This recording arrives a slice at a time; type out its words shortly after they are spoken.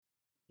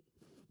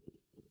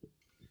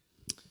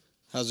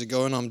How's it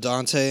going? I'm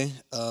Dante.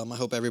 I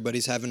hope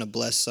everybody's having a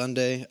blessed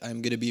Sunday.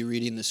 I'm going to be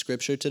reading the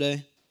scripture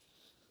today.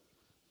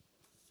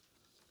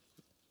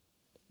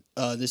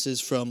 This is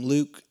from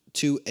Luke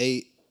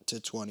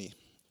 2:8-20.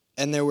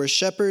 And there were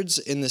shepherds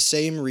in the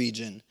same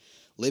region,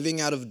 living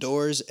out of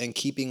doors and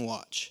keeping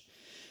watch,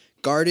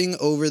 guarding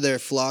over their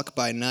flock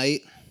by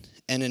night,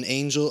 and an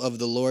angel of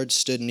the Lord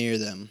stood near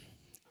them.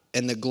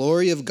 And the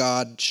glory of the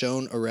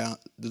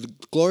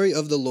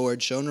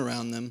Lord shone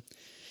around them,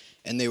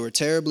 and they were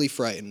terribly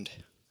frightened.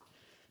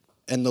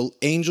 And the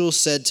angel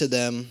said to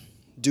them,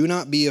 "Do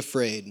not be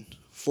afraid,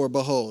 for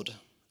behold,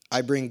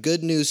 I bring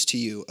good news to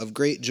you of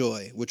great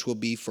joy, which will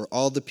be for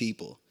all the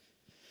people.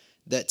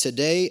 That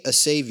today a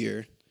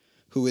Savior,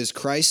 who is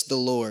Christ the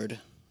Lord,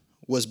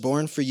 was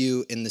born for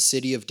you in the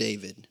city of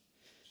David.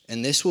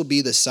 And this will be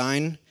the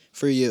sign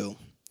for you.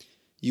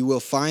 You will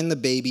find the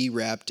baby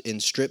wrapped in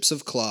strips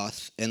of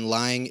cloth and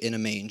lying in a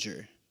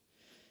manger."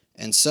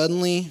 And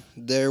suddenly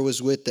there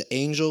was with the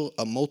angel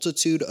a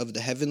multitude of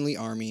the heavenly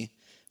army,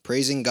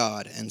 praising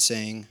God and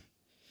saying,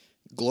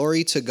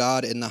 "Glory to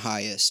God in the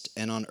highest,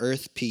 and on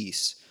earth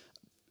peace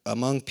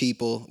among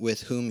people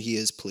with whom he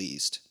is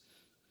pleased."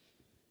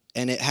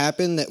 And it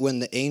happened that when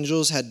the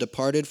angels had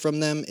departed from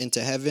them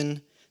into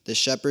heaven, the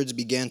shepherds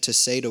began to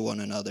say to one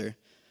another,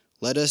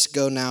 "Let us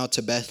go now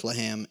to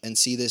Bethlehem and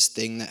see this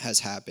thing that has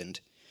happened,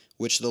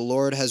 which the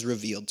Lord has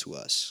revealed to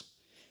us."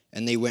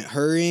 And they went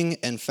hurrying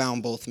and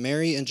found both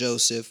Mary and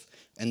Joseph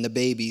and the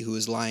baby who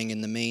was lying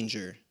in the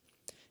manger.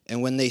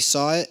 And when they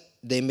saw it,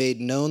 they made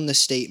known the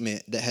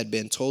statement that had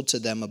been told to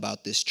them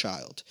about this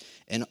child.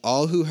 And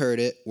all who heard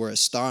it were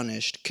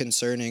astonished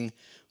concerning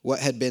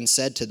what had been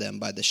said to them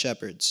by the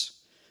shepherds.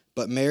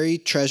 But Mary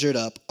treasured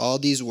up all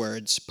these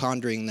words,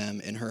 pondering them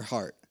in her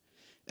heart.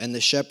 And the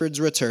shepherds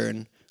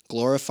returned,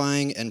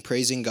 glorifying and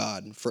praising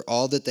God for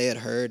all that they had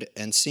heard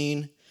and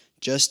seen,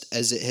 just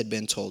as it had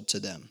been told to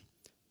them.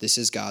 This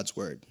is God's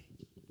word.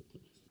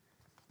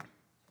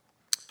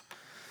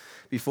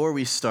 Before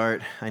we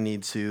start, I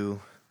need to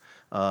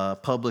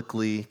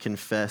publicly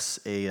confess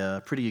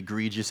a pretty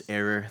egregious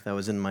error that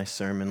was in my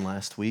sermon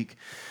last week,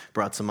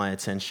 brought to my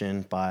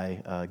attention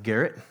by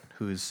Garrett,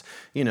 who's,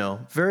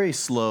 very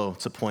slow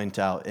to point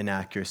out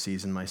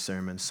inaccuracies in my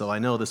sermon. So I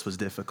know this was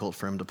difficult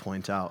for him to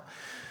point out.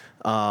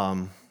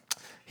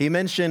 He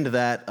mentioned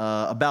that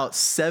about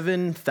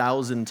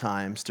 7,000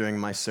 times during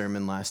my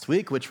sermon last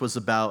week, which was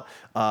about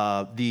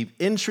the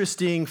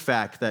interesting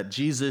fact that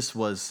Jesus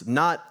was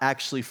not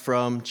actually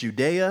from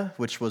Judea,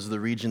 which was the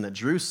region that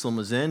Jerusalem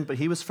was in, but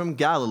he was from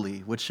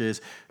Galilee, which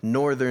is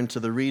northern to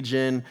the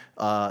region,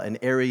 an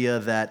area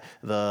that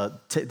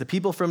the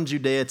people from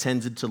Judea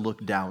tended to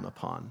look down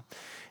upon.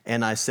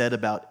 And I said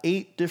about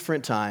 8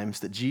 different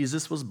times that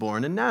Jesus was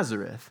born in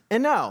Nazareth.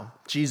 And now,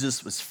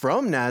 Jesus was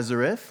from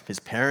Nazareth.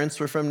 His parents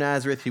were from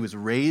Nazareth. He was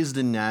raised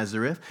in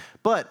Nazareth,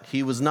 but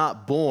he was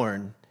not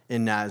born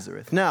in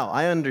Nazareth. Now,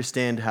 I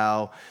understand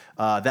how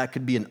that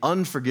could be an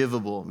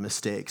unforgivable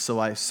mistake. So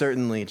I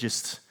certainly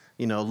just,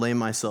 lay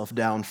myself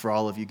down for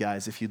all of you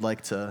guys. If you'd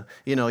like to,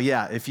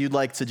 if you'd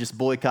like to just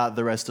boycott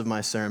the rest of my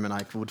sermon,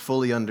 I would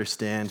fully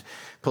understand.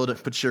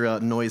 Put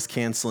your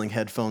noise-canceling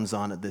headphones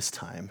on at this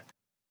time.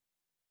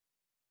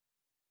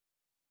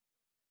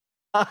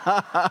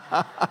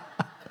 I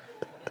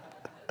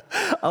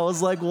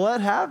was like,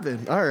 what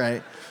happened? All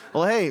right.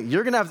 Well, hey,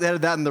 you're going to have to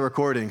edit that in the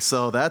recording,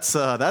 so that's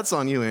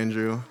on you,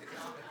 Andrew.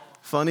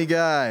 Funny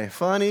guy.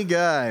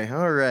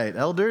 All right,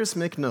 elders,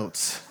 make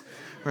notes.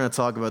 We're going to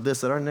talk about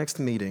this at our next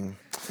meeting.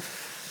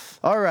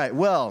 All right,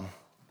 well,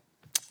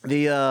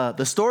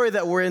 the story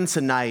that we're in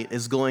tonight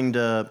is going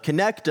to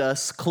connect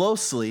us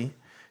closely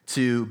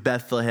to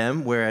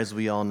Bethlehem, where, as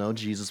we all know,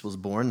 Jesus was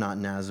born, not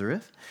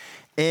Nazareth.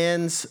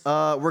 And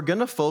we're going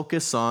to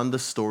focus on the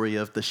story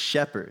of the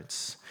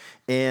shepherds.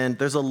 And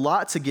there's a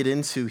lot to get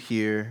into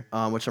here,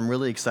 which I'm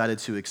really excited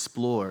to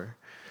explore.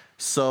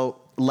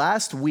 So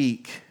last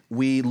week,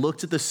 we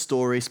looked at the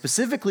story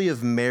specifically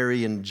of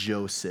Mary and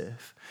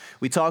Joseph.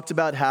 We talked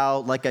about how,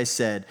 like I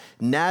said,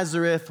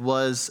 Nazareth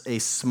was a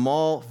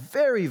small,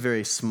 very,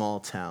 very small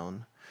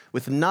town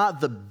with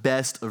not the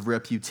best of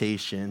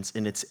reputations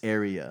in its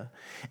area.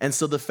 And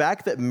so the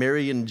fact that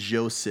Mary and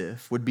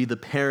Joseph would be the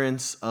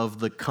parents of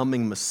the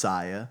coming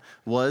Messiah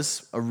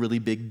was a really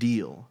big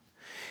deal.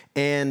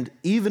 And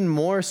even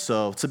more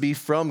so, to be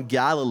from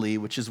Galilee,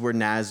 which is where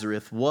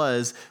Nazareth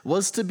was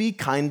to be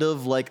kind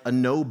of like a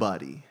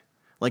nobody.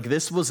 Like,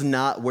 this was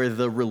not where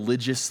the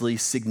religiously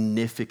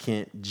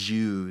significant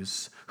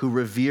Jews who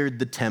revered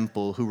the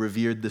temple, who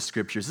revered the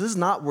scriptures, this is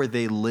not where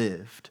they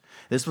lived.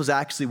 This was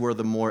actually where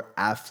the more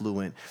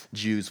affluent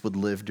Jews would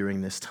live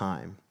during this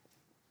time.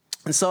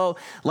 And so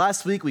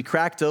last week we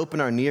cracked open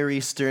our Near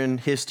Eastern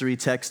history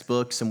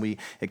textbooks and we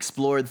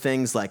explored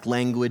things like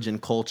language and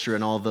culture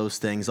and all those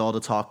things, all to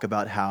talk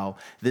about how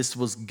this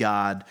was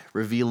God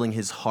revealing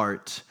his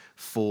heart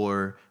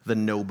for the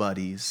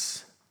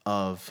nobodies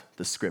of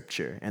the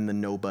scripture and the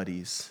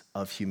nobodies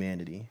of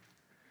humanity.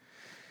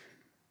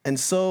 And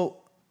so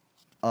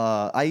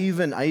I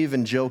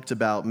even joked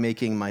about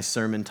making my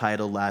sermon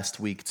title last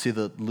week to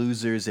the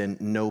losers and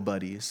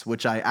nobodies,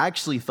 which I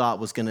actually thought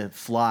was going to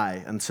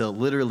fly until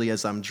literally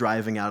as I'm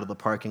driving out of the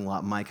parking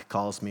lot, Mike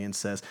calls me and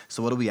says,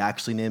 "So what are we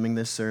actually naming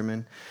this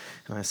sermon?"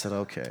 And I said,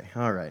 "Okay,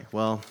 all right.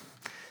 Well,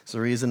 there's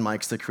a reason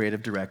Mike's the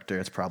creative director.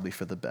 It's probably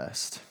for the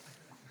best."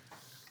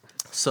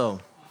 So,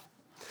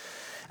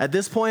 at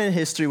this point in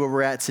history where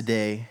we're at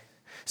today,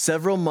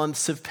 several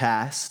months have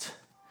passed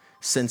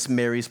since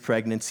Mary's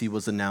pregnancy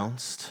was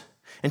announced.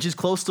 And she's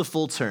close to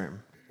full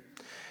term.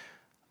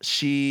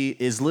 She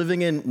is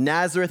living in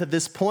Nazareth at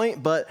this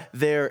point, but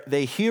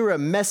they hear a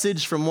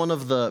message from one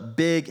of the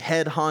big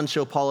head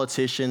honcho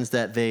politicians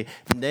that they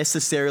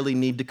necessarily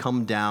need to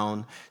come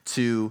down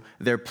to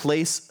their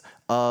place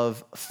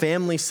of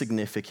family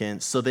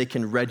significance so they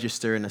can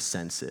register in a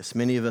census.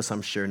 Many of us,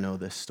 I'm sure, know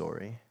this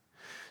story.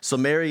 So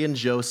Mary and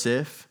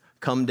Joseph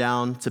come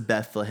down to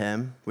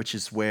Bethlehem, which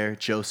is where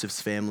Joseph's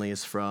family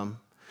is from.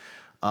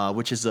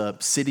 Which is a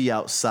city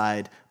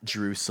outside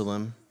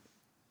Jerusalem.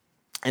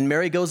 And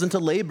Mary goes into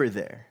labor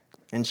there,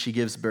 and she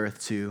gives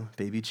birth to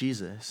baby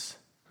Jesus.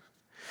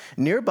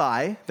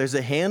 Nearby, there's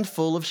a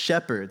handful of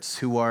shepherds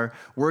who are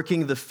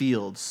working the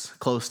fields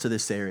close to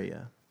this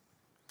area.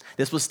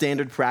 This was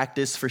standard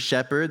practice for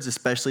shepherds,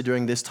 especially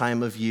during this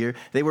time of year.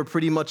 They were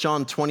pretty much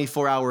on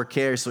 24-hour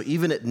care, so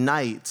even at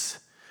night,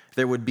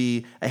 there would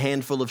be a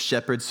handful of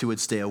shepherds who would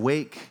stay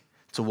awake,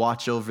 to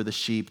watch over the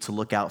sheep, to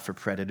look out for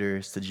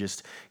predators, to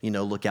just,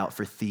 look out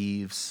for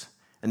thieves.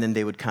 And then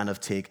they would kind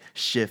of take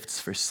shifts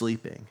for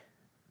sleeping.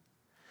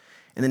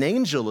 And an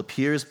angel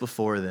appears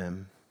before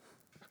them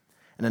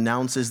and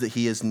announces that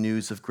he has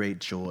news of great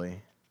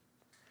joy,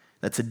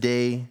 that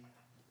today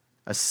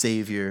a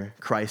Savior,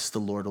 Christ the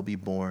Lord, will be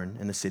born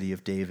in the city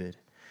of David.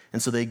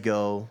 And so they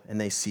go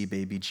and they see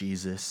baby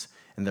Jesus,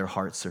 and their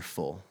hearts are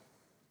full.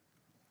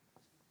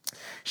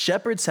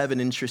 Shepherds have an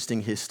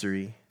interesting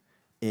history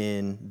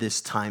in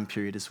this time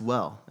period as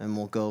well. And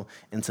we'll go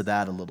into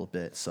that a little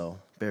bit, so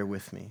bear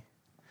with me.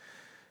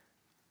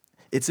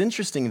 It's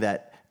interesting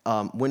that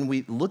when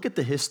we look at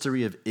the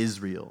history of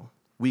Israel,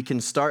 we can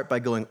start by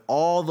going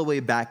all the way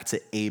back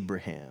to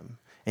Abraham.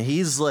 And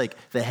he's like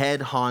the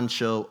head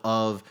honcho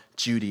of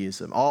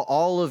Judaism.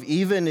 All of,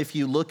 even if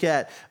you look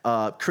at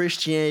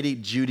Christianity,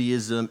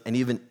 Judaism, and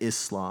even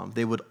Islam,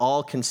 they would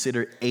all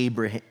consider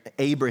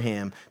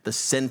Abraham the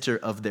center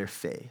of their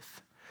faith.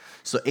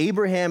 So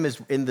Abraham is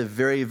in the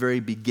very, very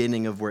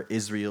beginning of where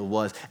Israel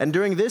was. And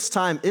during this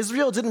time,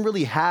 Israel didn't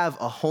really have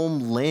a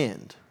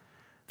homeland.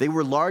 They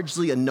were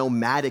largely a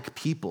nomadic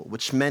people,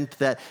 which meant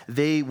that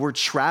they were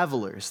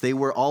travelers. They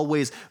were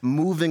always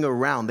moving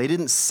around. They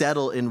didn't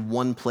settle in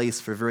one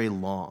place for very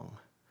long.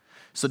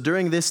 So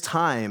during this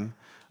time,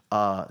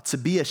 to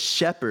be a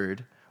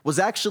shepherd was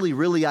actually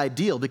really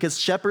ideal because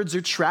shepherds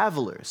are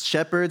travelers.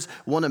 Shepherds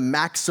want to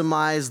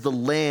maximize the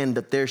land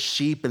that their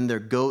sheep and their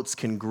goats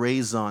can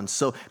graze on.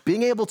 So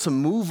being able to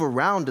move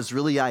around is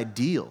really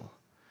ideal.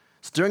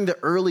 So during the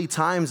early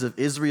times of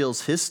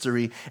Israel's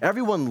history,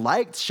 everyone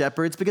liked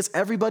shepherds because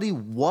everybody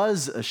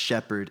was a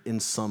shepherd in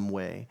some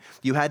way.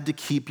 You had to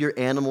keep your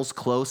animals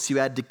close. You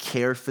had to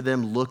care for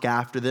them, look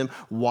after them,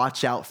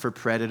 watch out for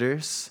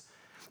predators.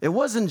 It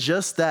wasn't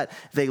just that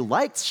they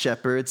liked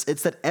shepherds,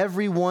 it's that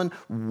everyone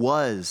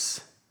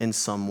was, in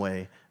some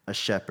way, a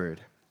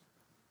shepherd.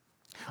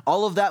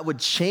 All of that would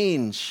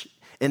change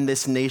in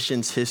this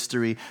nation's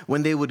history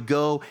when they would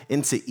go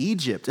into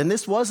Egypt. And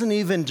this wasn't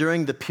even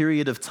during the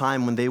period of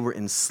time when they were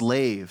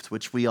enslaved,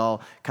 which we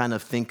all kind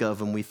of think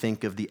of when we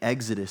think of the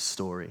Exodus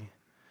story.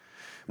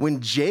 When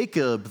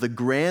Jacob, the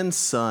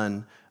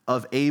grandson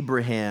of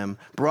Abraham,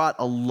 brought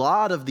a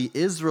lot of the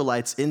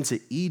Israelites into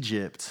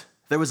Egypt,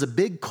 there was a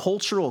big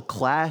cultural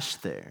clash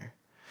there.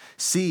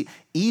 See,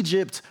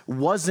 Egypt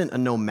wasn't a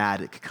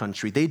nomadic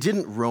country. They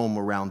didn't roam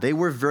around. They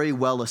were very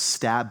well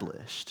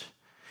established.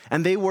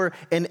 And they were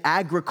an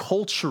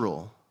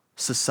agricultural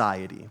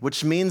society,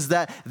 which means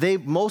that they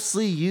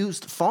mostly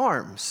used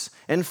farms.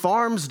 And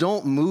farms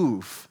don't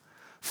move.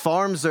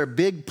 Farms are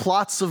big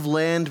plots of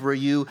land where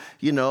you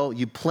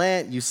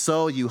plant, you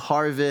sow, you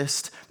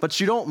harvest, but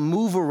you don't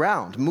move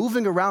around.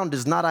 Moving around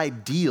is not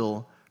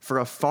ideal for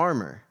a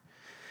farmer.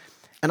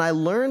 And I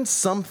learned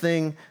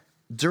something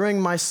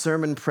during my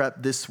sermon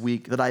prep this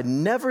week that I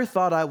never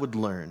thought I would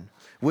learn,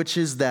 which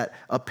is that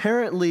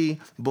apparently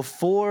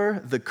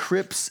before the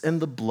Crips and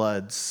the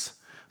Bloods,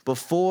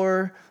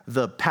 before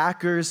the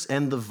Packers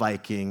and the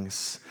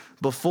Vikings,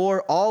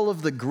 before all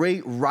of the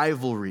great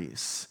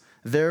rivalries,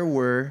 there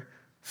were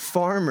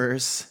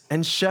farmers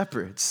and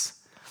shepherds.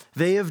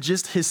 They have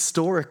just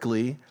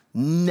historically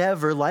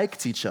never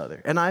liked each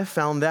other. And I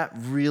found that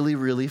really,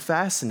 really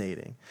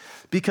fascinating.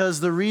 Because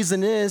the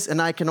reason is,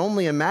 and I can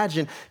only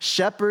imagine,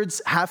 shepherds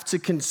have to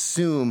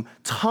consume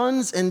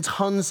tons and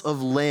tons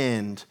of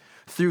land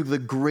through the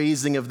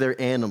grazing of their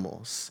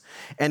animals.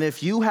 And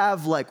if you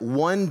have like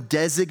one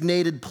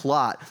designated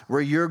plot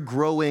where you're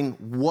growing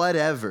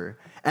whatever,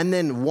 and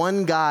then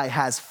one guy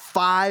has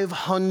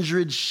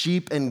 500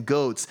 sheep and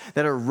goats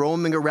that are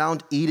roaming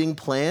around eating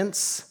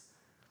plants,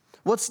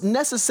 what's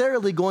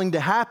necessarily going to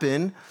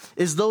happen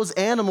is those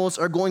animals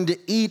are going to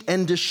eat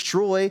and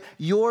destroy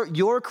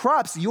your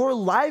crops, your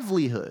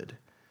livelihood.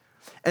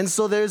 And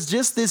so there's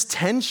just this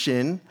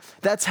tension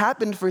that's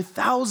happened for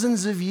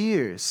thousands of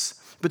years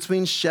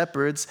between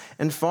shepherds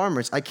and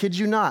farmers. I kid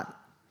you not.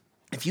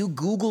 If you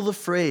Google the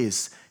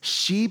phrase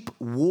sheep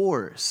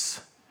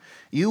wars,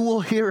 you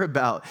will hear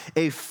about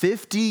a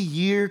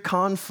 50-year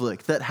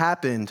conflict that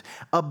happened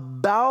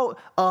about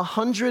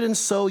 100 and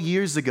so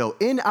years ago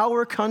in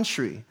our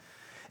country.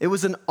 It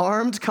was an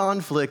armed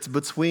conflict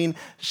between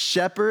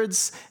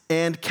shepherds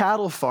and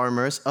cattle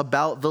farmers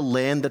about the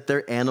land that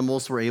their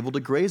animals were able to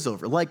graze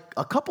over. Like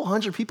a couple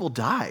hundred people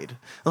died.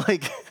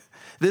 Like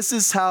this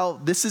is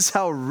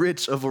how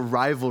rich of a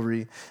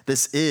rivalry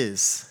this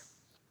is.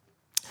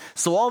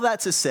 So all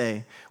that to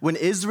say, when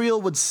Israel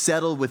would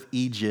settle with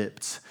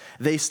Egypt,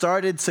 they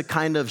started to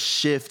kind of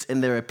shift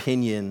in their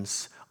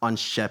opinions on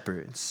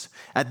shepherds.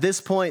 At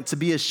this point, to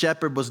be a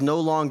shepherd was no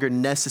longer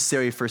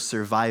necessary for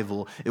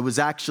survival. It was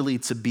actually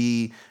to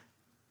be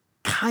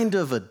kind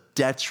of a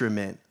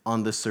detriment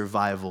on the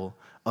survival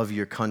of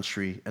your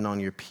country and on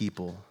your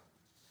people.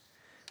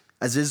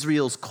 As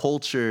Israel's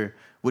culture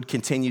would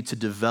continue to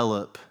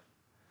develop,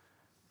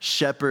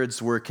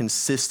 shepherds were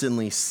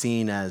consistently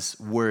seen as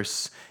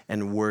worse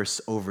and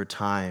worse over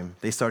time.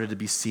 They started to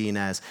be seen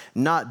as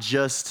not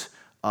just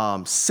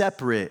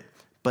separate,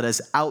 but as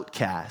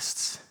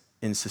outcasts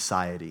in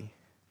society.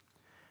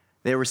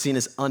 They were seen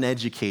as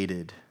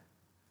uneducated.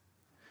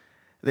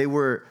 They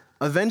were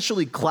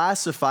eventually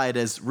classified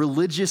as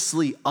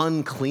religiously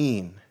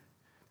unclean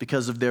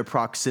because of their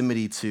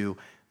proximity to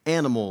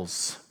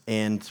animals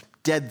and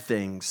dead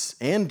things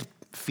and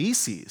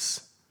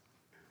feces.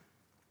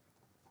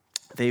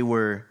 They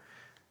were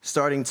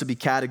starting to be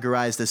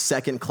categorized as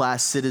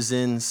second-class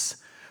citizens.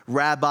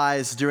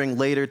 Rabbis during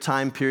later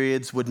time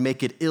periods would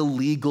make it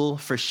illegal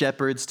for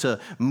shepherds to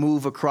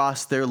move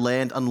across their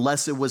land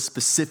unless it was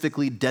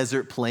specifically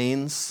desert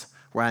plains,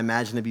 where I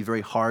imagine it'd be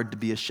very hard to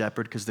be a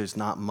shepherd because there's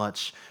not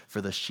much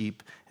for the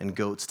sheep and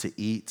goats to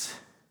eat.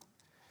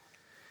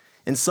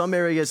 In some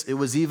areas, it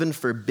was even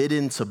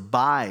forbidden to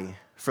buy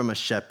from a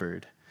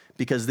shepherd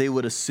because they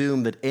would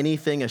assume that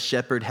anything a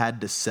shepherd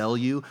had to sell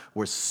you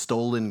were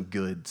stolen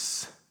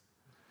goods.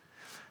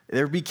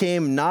 There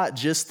became not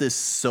just this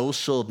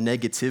social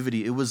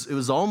negativity, it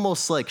was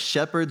almost like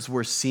shepherds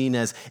were seen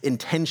as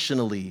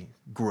intentionally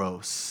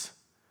gross,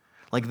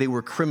 like they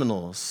were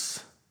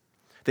criminals.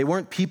 They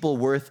weren't people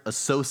worth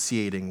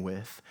associating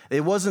with.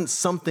 It wasn't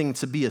something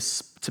to be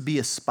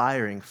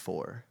aspiring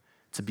for,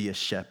 to be a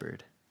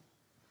shepherd.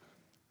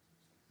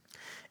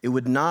 It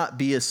would not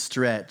be a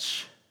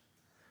stretch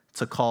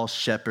to call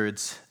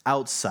shepherds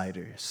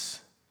outsiders.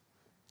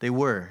 They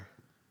were.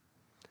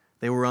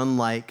 They were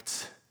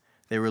unliked.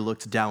 They were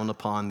looked down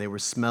upon. They were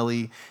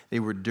smelly. They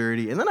were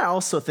dirty. And then I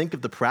also think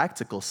of the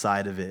practical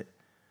side of it.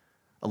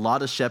 A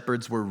lot of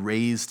shepherds were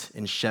raised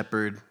in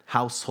shepherd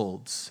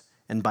households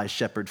and by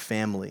shepherd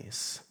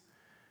families,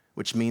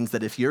 which means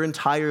that if your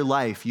entire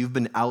life you've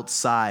been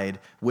outside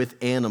with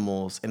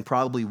animals and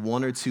probably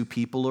one or two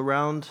people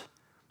around,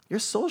 your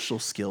social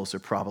skills are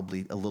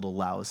probably a little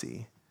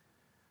lousy.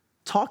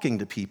 Talking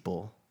to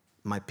people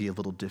might be a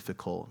little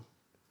difficult.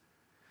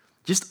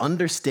 Just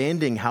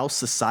understanding how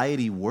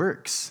society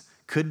works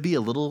could be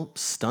a little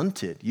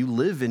stunted. You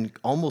live in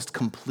almost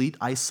complete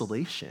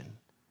isolation.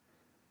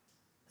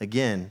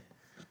 Again,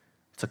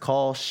 to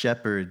call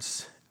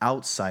shepherds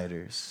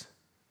outsiders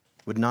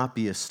would not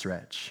be a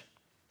stretch.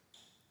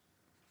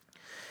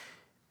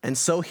 And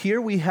so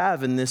here we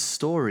have in this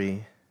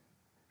story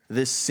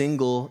this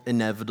single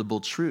inevitable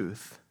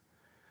truth,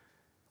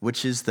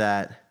 which is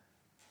that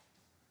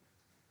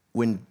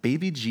when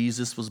baby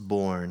Jesus was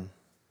born,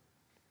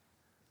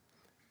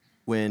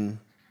 when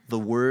the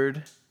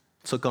Word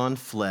took on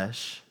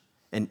flesh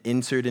and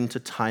entered into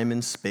time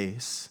and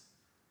space,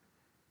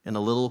 in a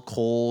little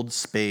cold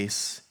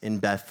space in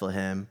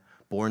Bethlehem,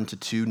 born to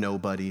two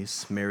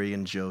nobodies, Mary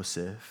and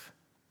Joseph,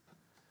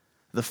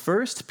 the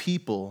first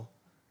people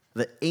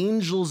the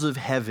angels of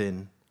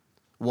heaven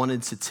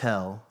wanted to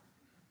tell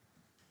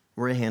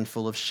were a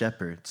handful of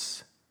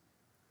shepherds.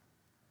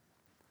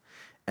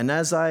 And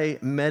as I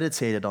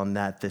meditated on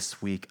that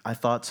this week, I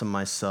thought to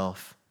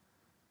myself,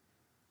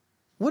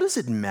 what does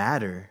it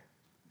matter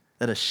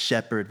that a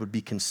shepherd would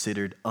be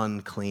considered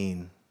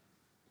unclean?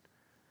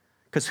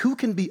 Because who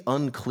can be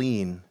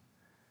unclean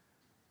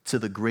to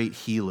the great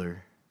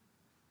healer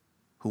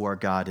who our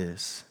God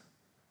is?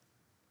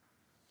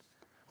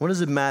 What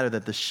does it matter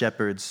that the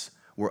shepherds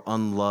were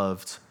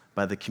unloved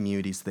by the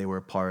communities they were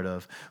a part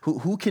of?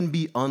 Who can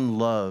be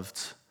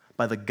unloved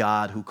by the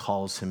God who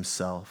calls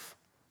himself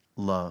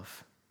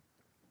love?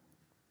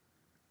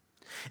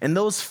 In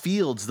those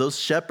fields, those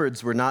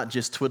shepherds were not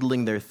just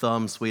twiddling their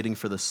thumbs waiting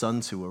for the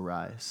sun to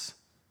arise.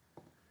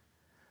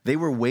 They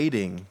were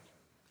waiting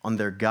on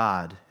their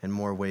God in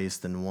more ways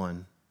than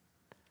one.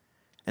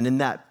 And in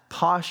that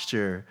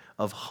posture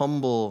of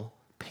humble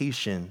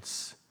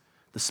patience,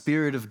 the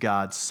Spirit of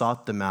God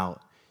sought them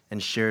out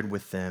and shared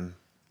with them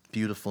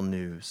beautiful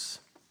news.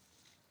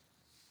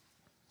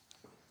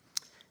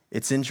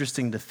 it's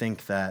interesting to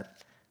think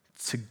that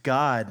to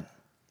God,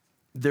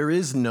 there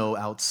is no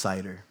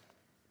outsider.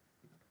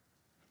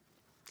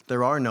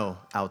 There are no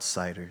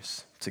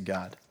outsiders to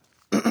God.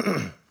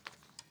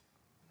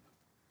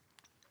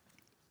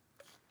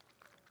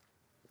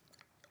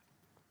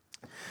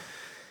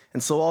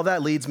 And so all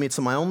that leads me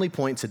to my only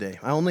point today.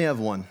 I only have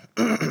one.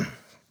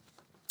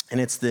 And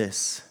it's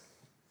this.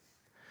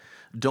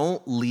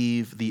 Don't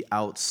leave the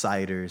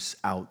outsiders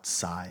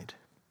outside.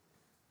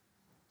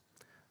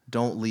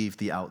 Don't leave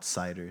the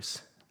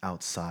outsiders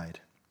outside.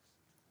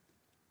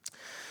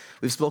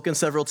 We've spoken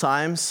several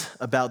times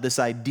about this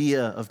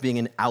idea of being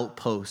an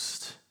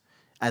outpost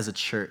as a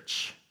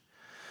church.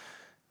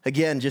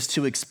 Again, just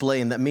to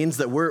explain, that means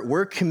that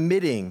we're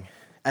committing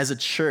as a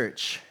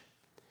church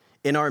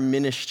in our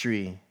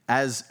ministry,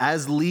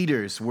 as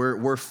leaders,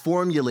 we're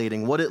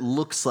formulating what it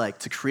looks like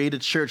to create a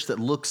church that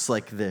looks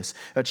like this,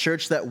 a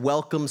church that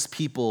welcomes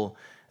people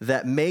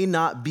that may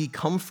not be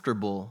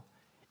comfortable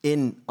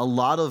in a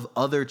lot of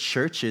other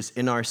churches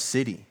in our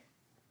city.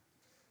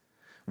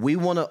 We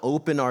want to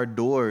open our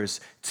doors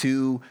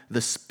to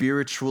the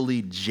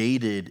spiritually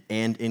jaded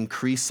and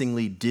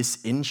increasingly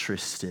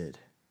disinterested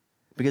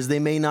because they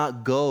may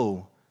not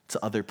go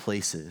to other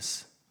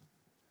places.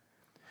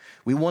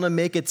 We want to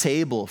make a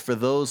table for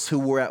those who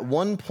were at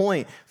one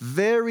point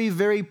very,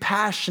 very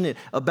passionate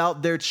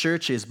about their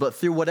churches, but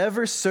through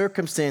whatever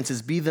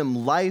circumstances, be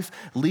them life,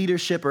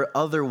 leadership, or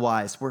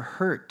otherwise, were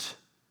hurt.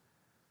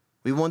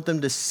 We want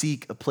them to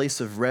seek a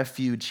place of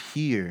refuge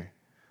here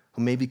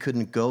who maybe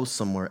couldn't go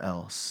somewhere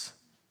else.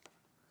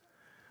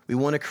 We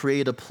want to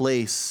create a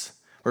place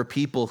where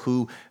people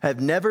who have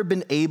never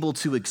been able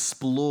to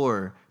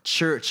explore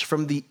church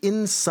from the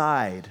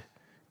inside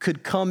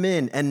could come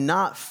in and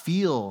not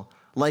feel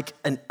like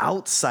an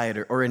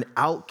outsider or an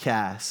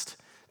outcast,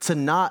 to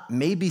not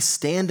maybe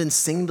stand and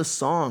sing the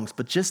songs,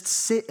 but just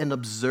sit and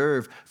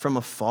observe from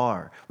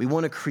afar. We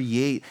want to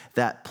create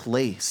that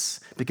place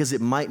because it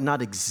might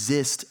not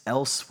exist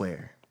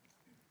elsewhere.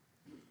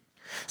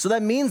 So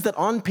that means that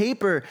on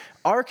paper,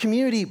 our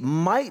community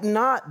might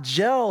not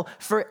gel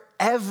for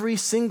every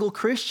single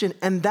Christian,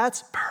 and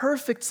that's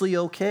perfectly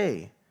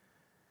okay.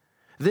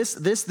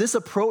 This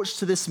approach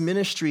to this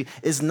ministry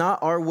is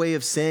not our way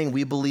of saying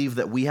we believe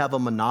that we have a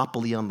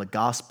monopoly on the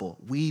gospel.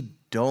 We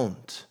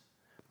don't,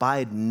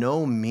 by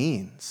no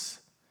means.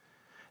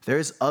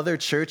 There's other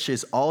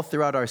churches all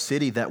throughout our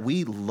city that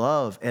we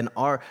love and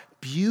are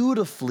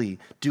beautifully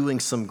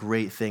doing some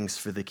great things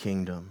for the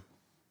kingdom.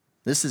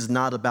 This is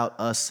not about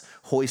us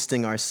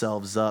hoisting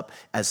ourselves up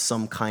as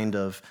some kind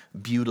of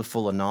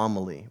beautiful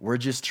anomaly. We're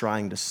just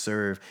trying to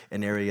serve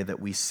an area that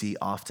we see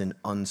often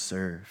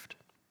unserved.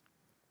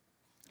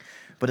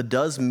 But it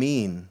does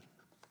mean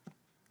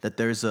that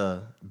there's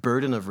a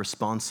burden of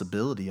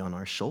responsibility on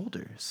our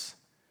shoulders.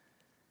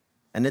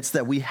 And it's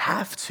that we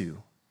have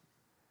to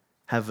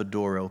have a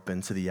door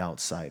open to the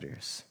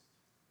outsiders.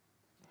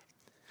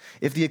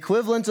 If the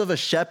equivalent of a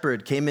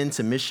shepherd came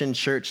into Mission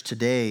Church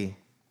today,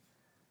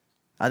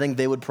 I think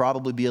they would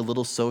probably be a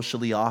little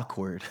socially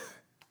awkward,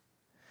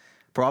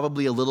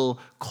 probably a little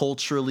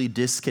culturally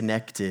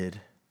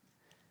disconnected.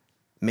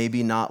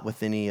 Maybe not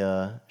with any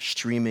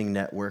streaming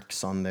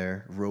networks on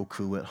their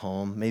Roku at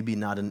home. Maybe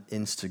not an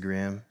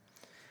Instagram.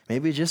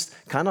 Maybe just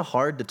kind of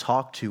hard to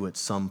talk to at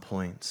some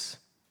points.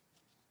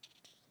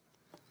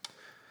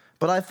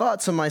 But I thought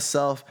to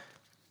myself,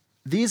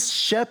 these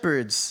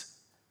shepherds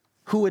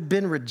who had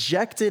been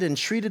rejected and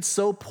treated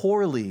so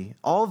poorly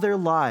all their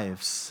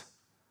lives,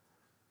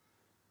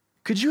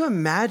 could you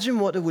imagine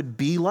what it would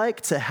be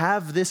like to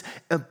have this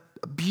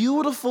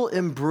beautiful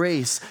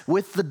embrace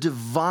with the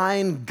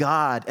divine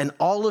God and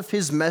all of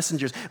his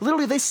messengers?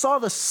 Literally, they saw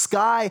the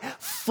sky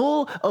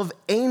full of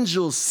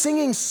angels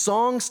singing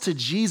songs to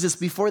Jesus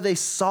before they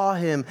saw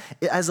him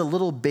as a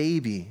little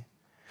baby.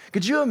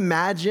 Could you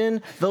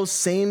imagine those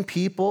same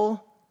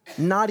people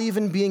not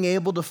even being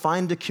able to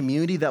find a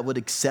community that would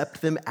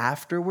accept them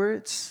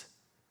afterwards?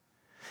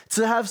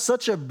 To have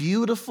such a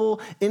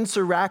beautiful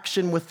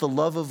interaction with the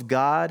love of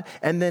God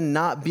and then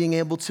not being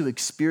able to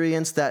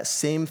experience that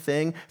same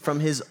thing from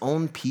his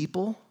own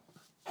people?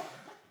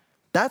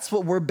 That's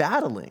what we're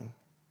battling.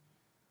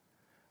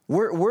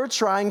 We're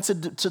trying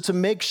to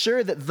make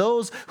sure that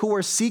those who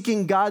are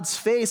seeking God's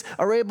face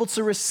are able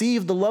to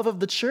receive the love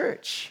of the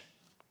church.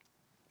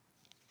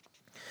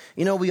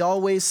 You know, we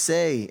always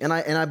say, and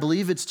I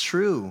believe it's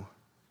true,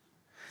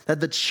 that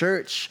the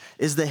church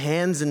is the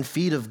hands and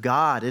feet of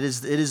God. It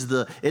is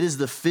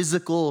the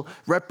physical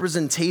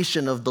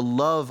representation of the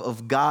love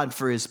of God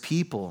for his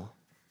people.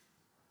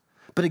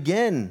 But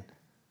again,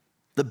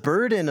 the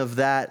burden of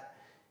that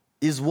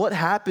is what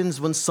happens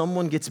when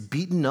someone gets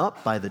beaten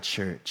up by the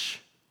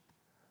church.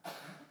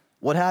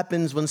 What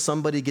happens when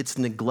somebody gets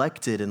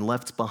neglected and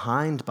left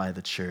behind by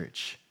the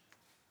church?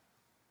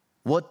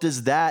 What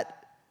does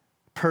that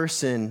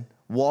person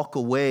walk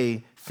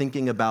away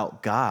thinking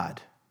about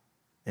God?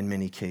 In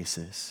many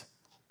cases.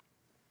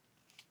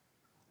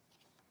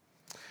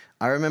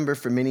 I remember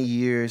for many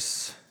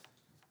years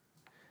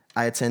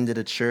I attended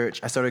a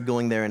church. I started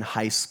going there in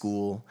high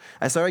school.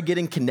 I started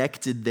getting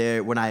connected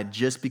there when I had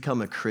just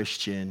become a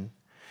Christian.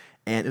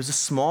 And it was a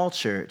small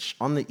church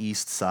on the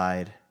east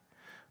side.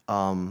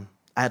 I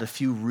had a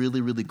few really,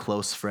 really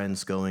close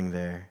friends going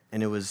there.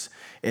 And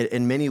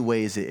in many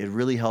ways, it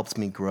really helped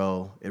me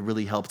grow. It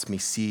really helped me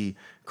see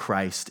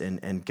Christ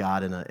and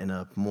God in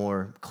a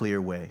more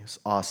clear way. It's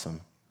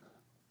awesome.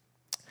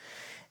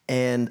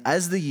 And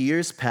as the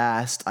years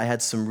passed, I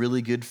had some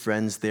really good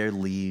friends there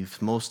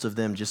leave, most of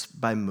them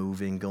just by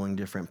moving, going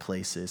different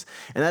places.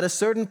 And at a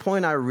certain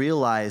point, I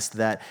realized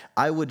that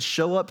I would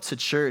show up to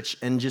church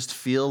and just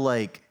feel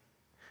like,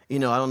 I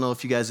don't know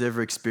if you guys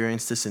ever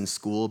experienced this in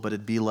school, but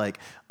it'd be like,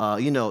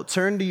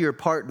 turn to your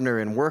partner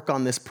and work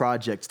on this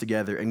project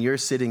together. And you're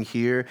sitting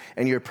here,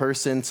 and your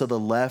person to the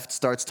left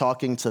starts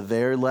talking to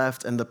their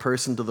left, and the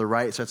person to the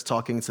right starts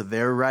talking to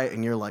their right.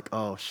 And you're like,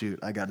 oh, shoot,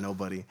 I got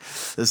nobody.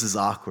 This is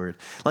awkward.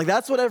 Like,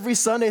 that's what every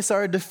Sunday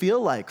started to feel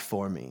like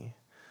for me.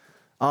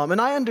 And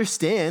I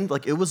understand,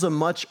 it was a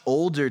much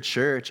older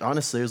church.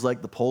 Honestly, it was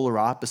like the polar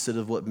opposite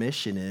of what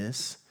Mission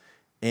is.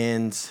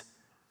 And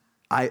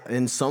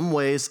in some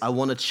ways, I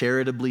want to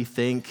charitably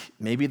think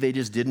maybe they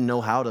just didn't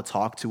know how to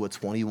talk to a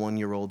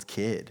 21-year-old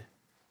kid.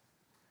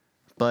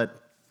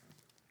 But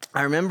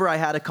I remember I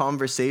had a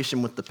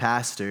conversation with the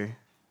pastor,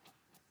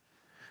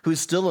 who's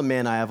still a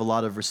man I have a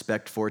lot of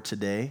respect for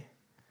today.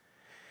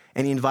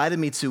 And he invited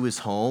me to his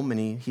home,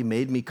 and he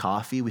made me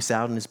coffee. We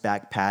sat on his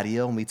back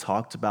patio, and we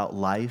talked about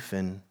life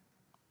and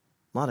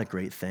a lot of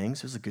great things.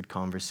 It was a good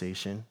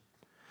conversation.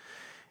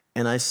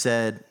 And I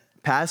said,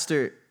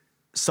 Pastor,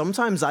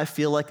 sometimes I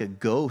feel like a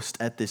ghost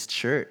at this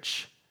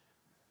church.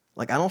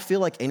 I don't feel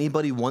like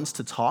anybody wants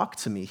to talk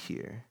to me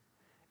here.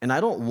 And I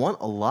don't want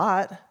a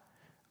lot.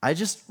 I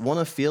just want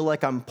to feel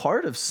like I'm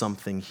part of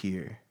something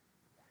here.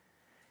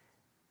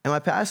 And my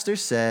pastor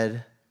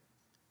said,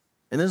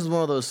 and this is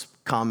one of those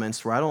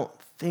comments where I don't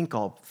think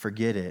I'll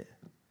forget it.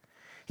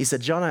 He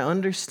said, John, I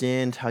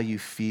understand how you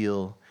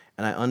feel,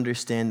 and I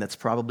understand that's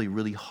probably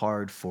really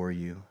hard for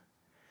you.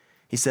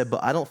 He said,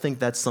 but I don't think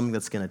that's something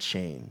that's going to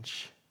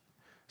change.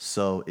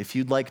 So if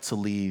you'd like to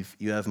leave,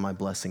 you have my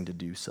blessing to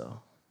do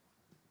so.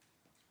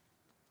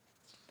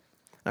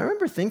 I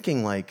remember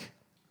thinking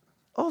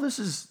oh, this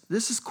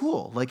is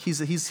cool.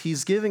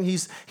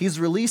 He's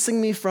releasing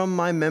me from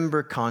my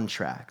member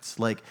contract.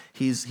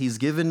 He's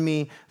given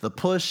me the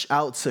push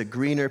out to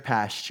greener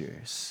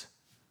pastures.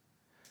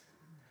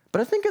 But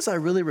I think as I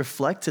really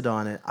reflected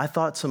on it, I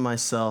thought to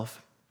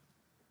myself,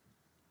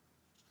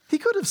 he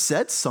could have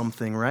said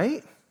something,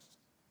 right?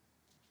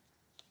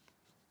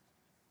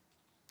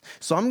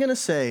 So I'm going to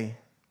say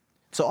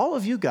to all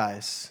of you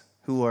guys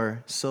who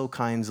are so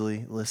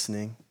kindly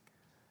listening,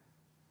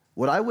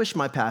 what I wish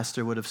my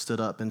pastor would have stood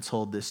up and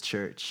told this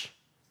church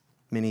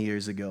many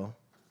years ago.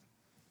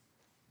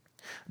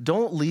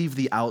 Don't leave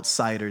the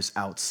outsiders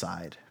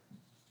outside.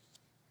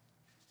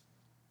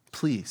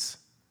 Please.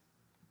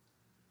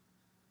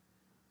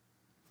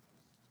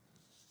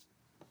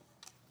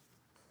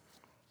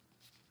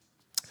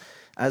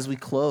 As we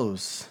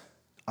close,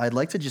 I'd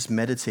like to just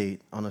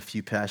meditate on a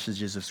few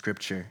passages of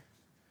Scripture.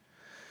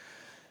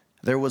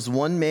 There was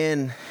one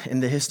man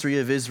in the history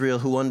of Israel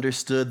who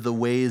understood the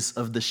ways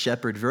of the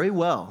shepherd very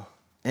well,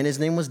 and his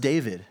name was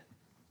David.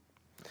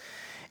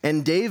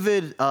 And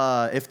David,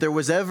 if there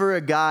was ever a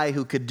guy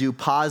who could do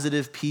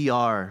positive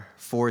PR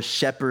for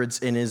shepherds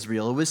in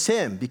Israel, it was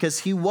him, because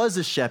he was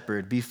a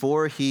shepherd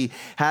before he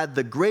had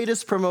the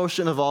greatest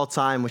promotion of all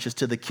time, which is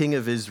to the king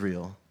of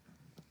Israel.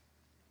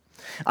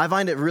 I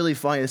find it really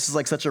funny. This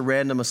is such a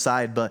random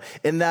aside, but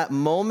in that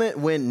moment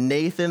when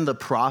Nathan the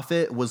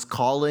prophet was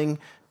calling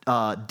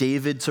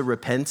David to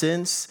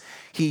repentance,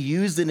 he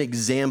used an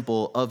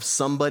example of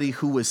somebody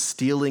who was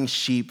stealing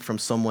sheep from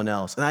someone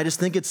else. And I just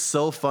think it's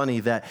so funny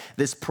that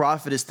this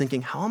prophet is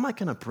thinking, how am I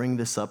going to bring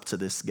this up to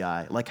this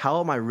guy? How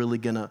am I really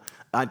going to,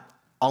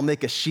 I'll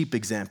make a sheep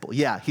example.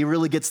 Yeah, he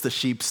really gets the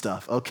sheep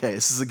stuff. Okay,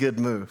 this is a good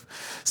move.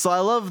 So I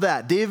love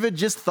that. David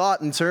just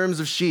thought in terms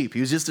of sheep. He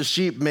was just a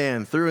sheep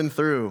man through and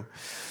through.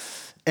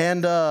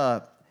 And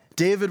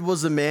David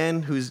was a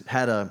man he's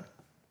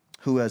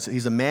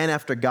a man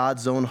after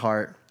God's own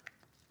heart.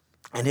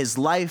 And his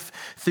life,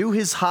 through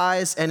his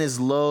highs and his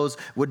lows,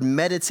 would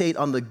meditate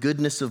on the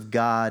goodness of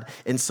God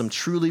in some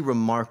truly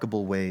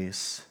remarkable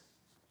ways.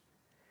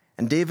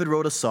 And David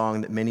wrote a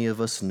song that many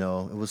of us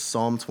know. It was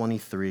Psalm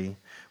 23,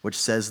 which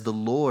says, "The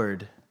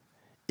Lord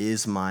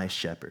is my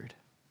shepherd.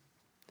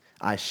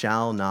 I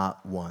shall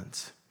not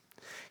want.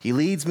 He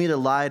leads me to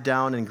lie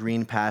down in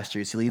green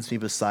pastures. He leads me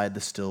beside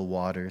the still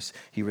waters.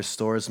 He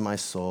restores my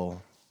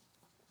soul."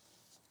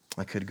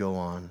 I could go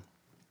on.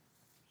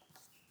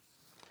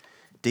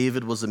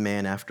 David was a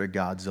man after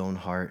God's own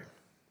heart.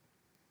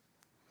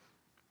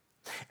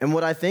 And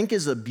what I think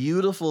is a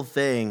beautiful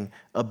thing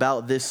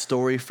about this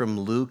story from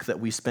Luke that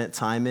we spent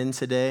time in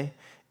today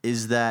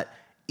is that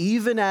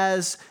even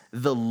as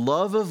the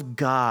love of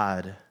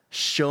God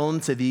shown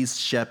to these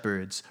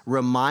shepherds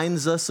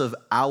reminds us of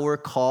our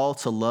call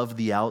to love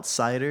the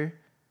outsider,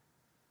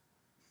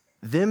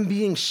 them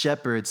being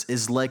shepherds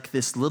is like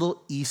this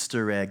little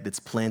Easter egg that's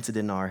planted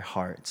in our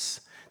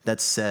hearts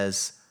that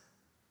says,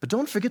 but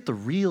don't forget the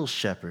real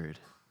shepherd.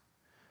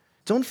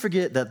 Don't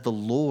forget that the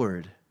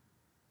Lord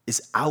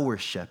is our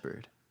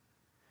shepherd.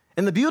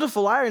 And the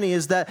beautiful irony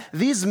is that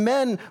these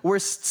men were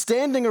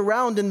standing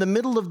around in the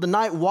middle of the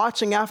night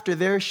watching after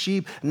their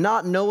sheep,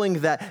 not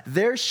knowing that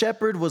their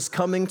shepherd was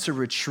coming to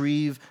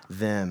retrieve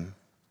them.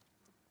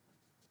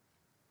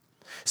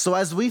 So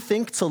as we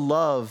think to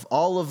love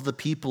all of the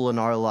people in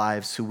our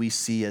lives who we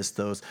see as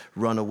those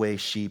runaway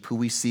sheep, who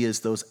we see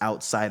as those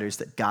outsiders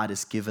that God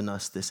has given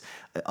us this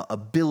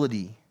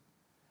ability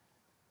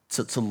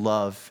to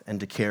love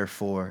and to care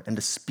for and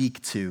to speak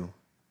to,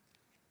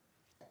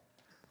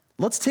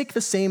 let's take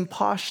the same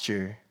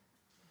posture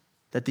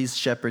that these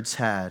shepherds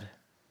had,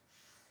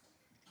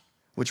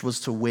 which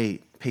was to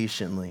wait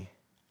patiently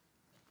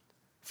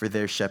for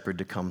their shepherd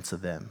to come to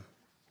them.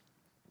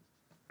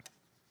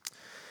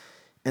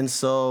 And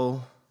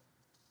so,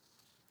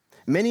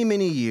 many,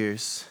 many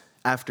years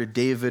after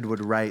David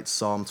would write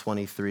Psalm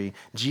 23,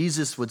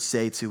 Jesus would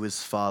say to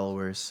his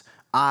followers,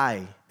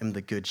 I am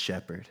the good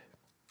shepherd.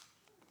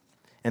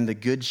 And the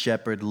good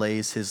shepherd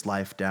lays his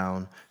life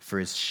down for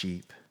his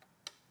sheep.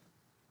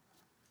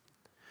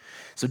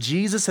 So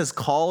Jesus has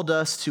called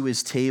us to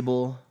his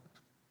table,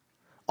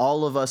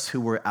 all of us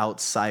who were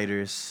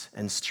outsiders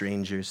and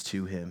strangers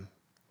to him.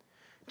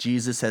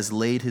 Jesus has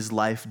laid his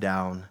life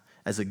down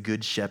as a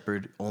good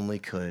shepherd only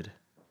could.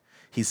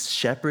 He's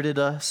shepherded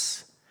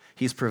us,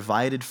 he's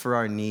provided for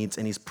our needs,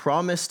 and he's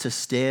promised to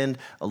stand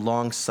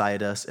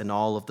alongside us in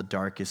all of the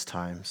darkest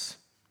times.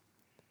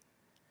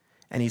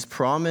 And he's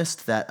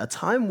promised that a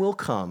time will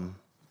come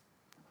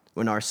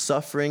when our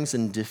sufferings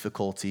and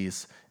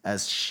difficulties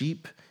as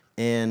sheep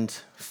and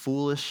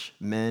foolish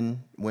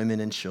men,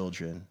 women, and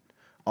children,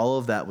 all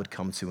of that would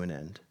come to an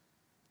end.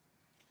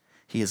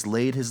 He has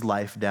laid his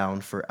life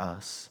down for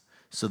us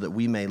so that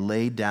we may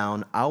lay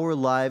down our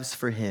lives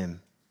for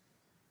him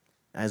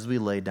as we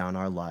lay down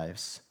our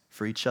lives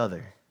for each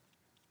other.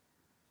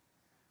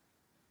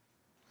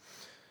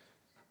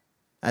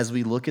 As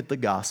we look at the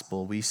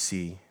gospel, we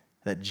see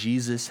that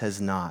Jesus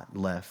has not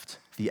left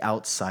the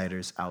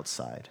outsiders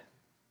outside.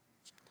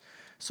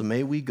 So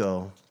may we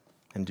go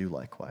and do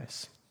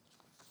likewise.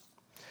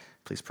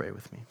 Please pray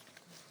with me.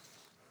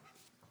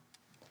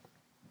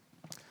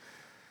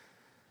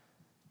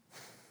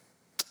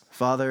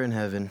 Father in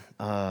heaven,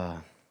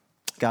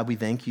 God, we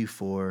thank you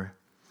for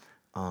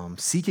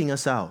seeking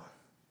us out.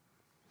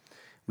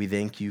 We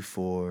thank you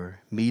for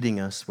meeting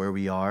us where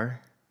we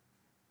are,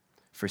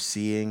 for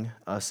seeing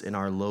us in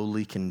our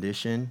lowly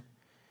condition,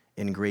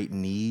 in great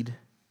need,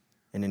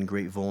 and in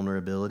great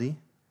vulnerability,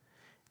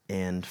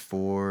 and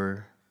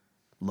for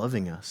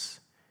loving us,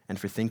 and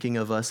for thinking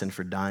of us, and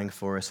for dying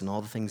for us, and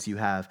all the things you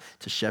have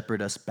to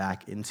shepherd us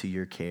back into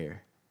your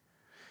care.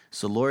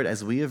 So, Lord,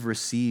 as we have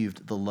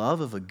received the love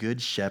of a good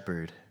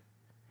shepherd,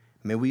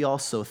 may we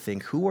also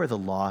think, who are the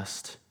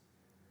lost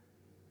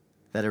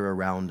that are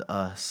around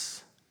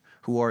us,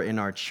 who are in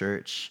our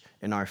church,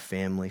 in our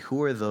family?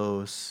 Who are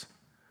those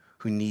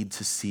who need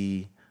to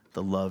see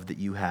the love that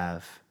you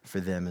have for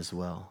them as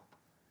well?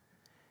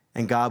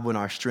 And God, when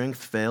our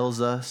strength fails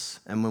us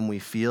and when we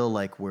feel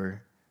like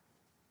we're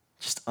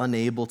just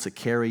unable to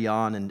carry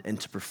on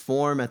and to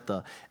perform at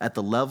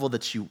the level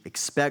that you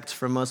expect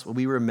from us,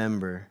 we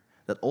remember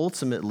that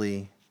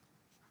ultimately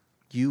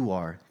you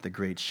are the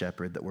great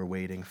shepherd that we're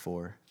waiting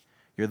for.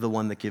 You're the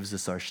one that gives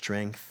us our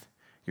strength.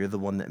 You're the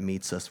one that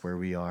meets us where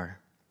we are.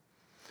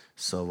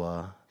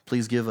 So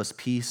please give us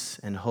peace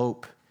and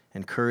hope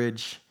and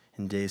courage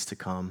in days to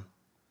come.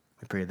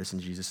 We pray this in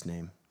Jesus'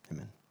 name.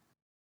 Amen.